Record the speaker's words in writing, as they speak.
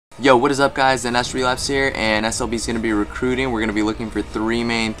Yo, what is up guys, NS Relapse here, and SLB is going to be recruiting. We're going to be looking for three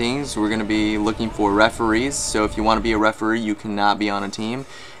main things. We're going to be looking for referees, so if you want to be a referee you cannot be on a team,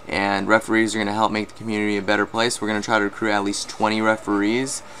 and referees are going to help make the community a better place. We're going to try to recruit at least 20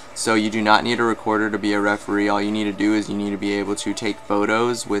 referees, so you do not need a recorder to be a referee. All you need to do is you need to be able to take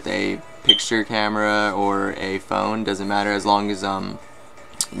photos with a picture camera or a phone, doesn't matter, as long as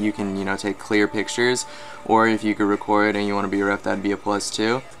you can, take clear pictures, or if you could record and you want to be a ref, that'd be a plus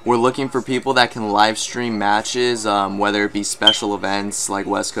too. We're looking for people that can live stream matches, whether it be special events like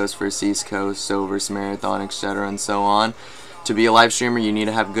West Coast versus East Coast, so versus Marathon, etc. and so on. To be a live streamer you need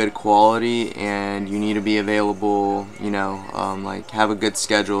to have good quality and you need to be available, like have a good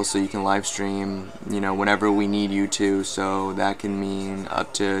schedule so you can live stream, whenever we need you to, so that can mean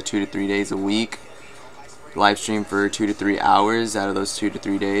up to 2 to 3 days a week. Live stream for 2 to 3 hours out of those 2 to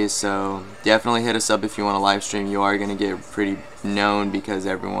 3 days, so definitely hit us up if you want to live stream. You are going to get pretty known because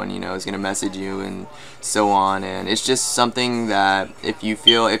everyone is going to message you and so on, and it's just something that if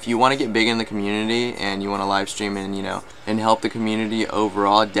you want to get big in the community and you want to live stream and help the community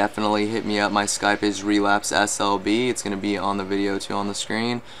overall, definitely hit me up. My Skype is Relapse SLB. It's going to be on the video too on the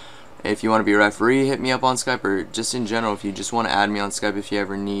screen. If you want to be a referee, hit me up on Skype, or just in general, if you just want to add me on Skype, if you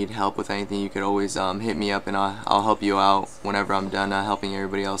ever need help with anything, you could always hit me up and I'll help you out whenever I'm done helping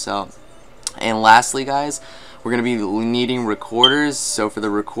everybody else out. And lastly guys, we're going to be needing recorders. So for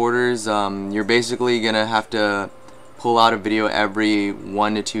the recorders, you're basically going to have to pull out a video every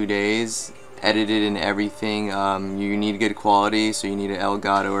 1 to 2 days, edit it and everything. You need good quality, so you need an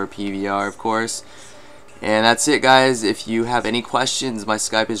Elgato or a PVR of course. And that's it guys. If you have any questions, my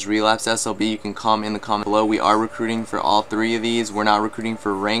Skype is Relapse SLB. You can comment in the comment below. We are recruiting for all three of these. We're not recruiting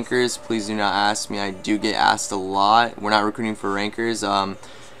for rankers. Please do not ask me. I do get asked a lot. We're not recruiting for rankers.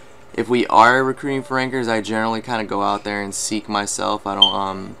 If we are recruiting for rankers, I generally kind of go out there and seek myself. I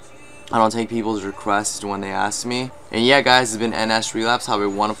don't take people's requests when they ask me. And yeah guys, it's been NS Relapse. Have a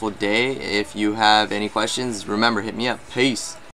wonderful day. If you have any questions, remember, hit me up. Peace.